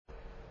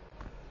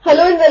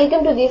Hello and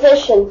welcome to the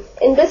session.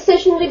 In this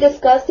session we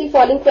discuss the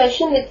following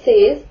question which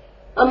says,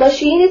 a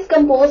machine is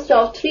composed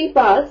of 3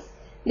 parts.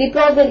 The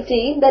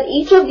probability that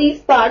each of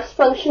these parts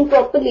function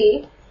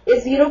properly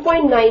is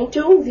 0.92,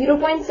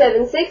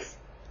 0.76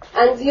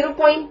 and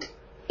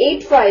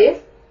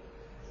 0.85.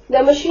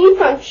 The machine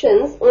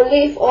functions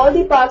only if all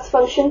the parts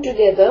function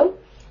together.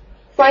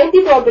 Find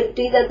the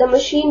probability that the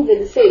machine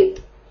will fail.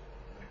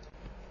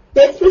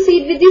 Let's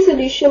proceed with the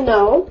solution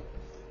now.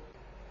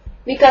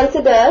 We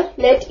consider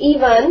let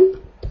E1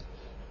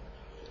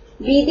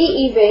 be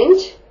the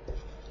event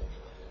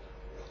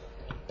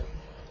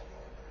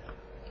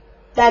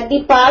that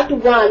the part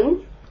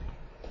 1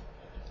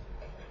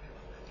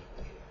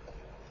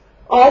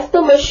 of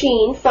the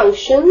machine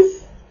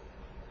functions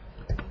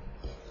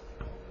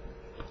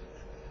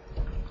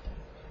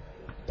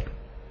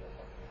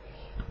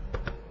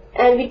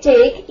and we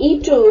take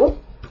E2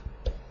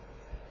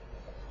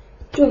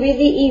 to be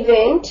the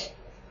event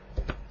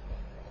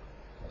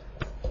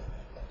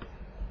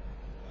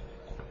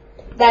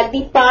that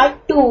the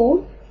part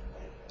 2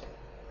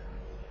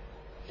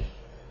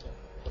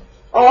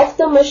 of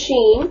the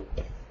machine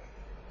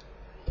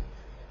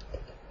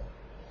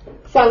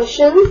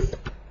functions.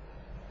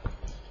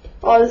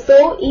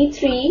 Also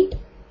E3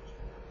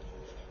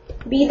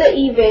 be the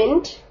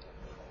event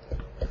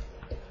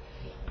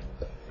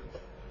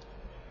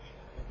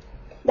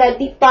that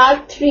the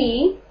part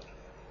 3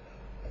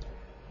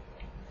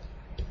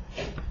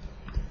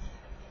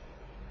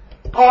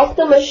 of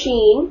the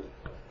machine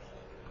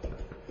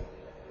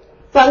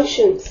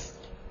functions.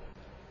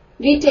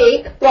 We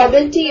take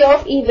probability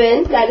of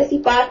event, that is the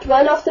part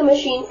 1 of the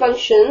machine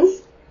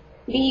functions,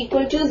 be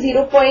equal to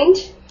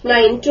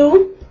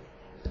 0.92.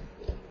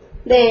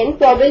 Then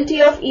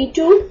probability of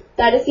E2,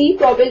 that is the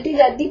probability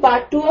that the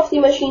part 2 of the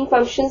machine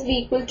functions,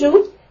 be equal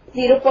to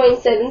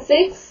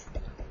 0.76.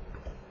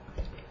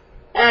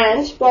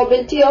 And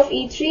probability of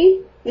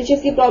E3, which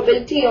is the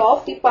probability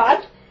of the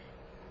part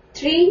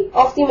 3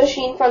 of the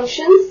machine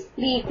functions,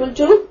 be equal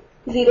to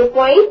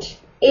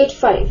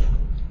 0.85.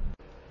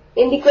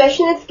 In the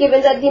question it's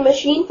given that the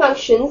machine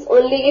functions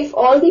only if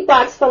all the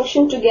parts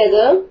function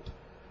together.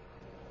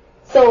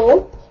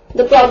 So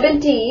the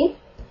probability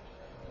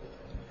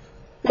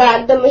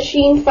that the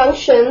machine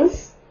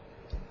functions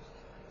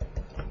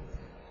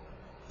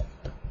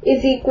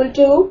is equal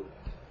to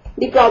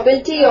the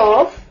probability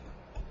of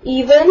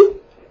E1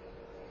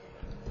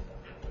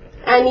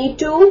 and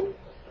E2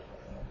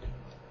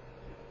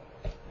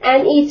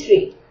 and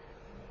E3.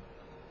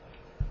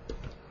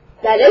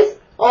 That is,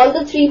 all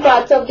the 3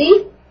 parts of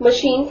the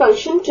machine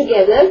function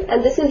together,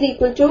 and this is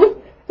equal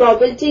to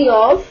probability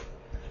of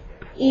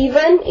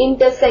E1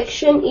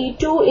 intersection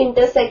E2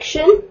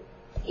 intersection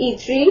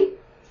E3,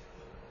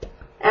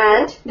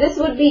 and this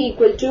would be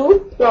equal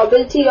to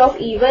probability of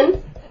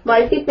E1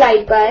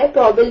 multiplied by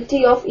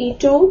probability of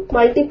E2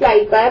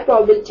 multiplied by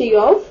probability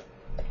of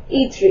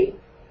E3,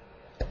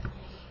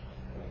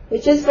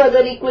 which is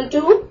further equal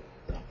to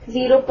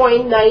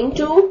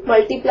 0.92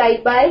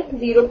 multiplied by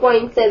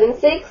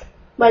 0.76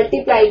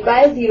 multiplied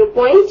by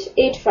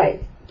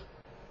 0.85,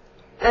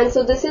 and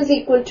so this is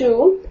equal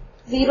to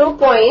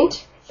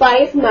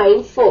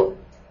 0.594.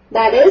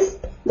 That is,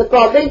 the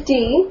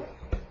probability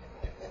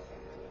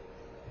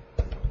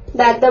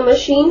that the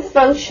machine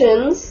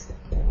functions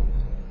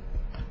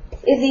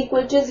is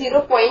equal to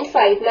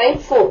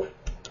 0.594.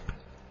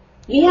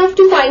 We have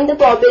to find the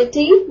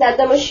probability that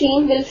the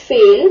machine will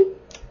fail.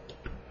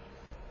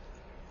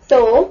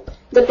 So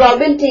the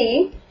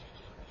probability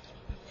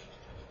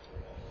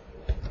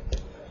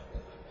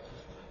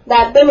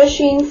that the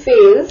machine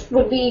fails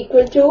would be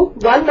equal to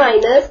 1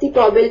 minus the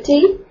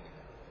probability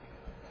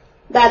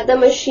that the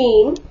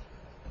machine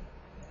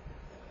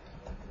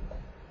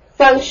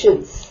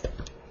functions.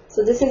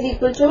 So this is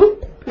equal to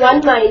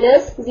 1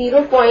 minus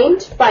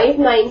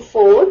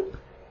 0.594,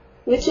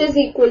 which is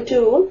equal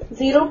to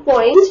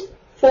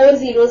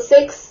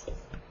 0.406,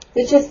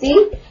 which is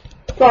the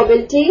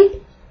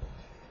probability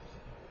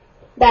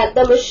that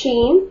the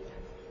machine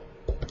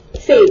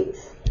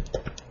fails.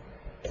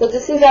 So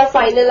this is our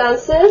final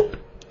answer.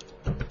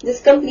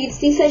 This completes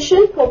the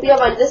session. Hope you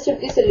have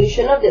understood the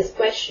solution of this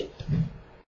question.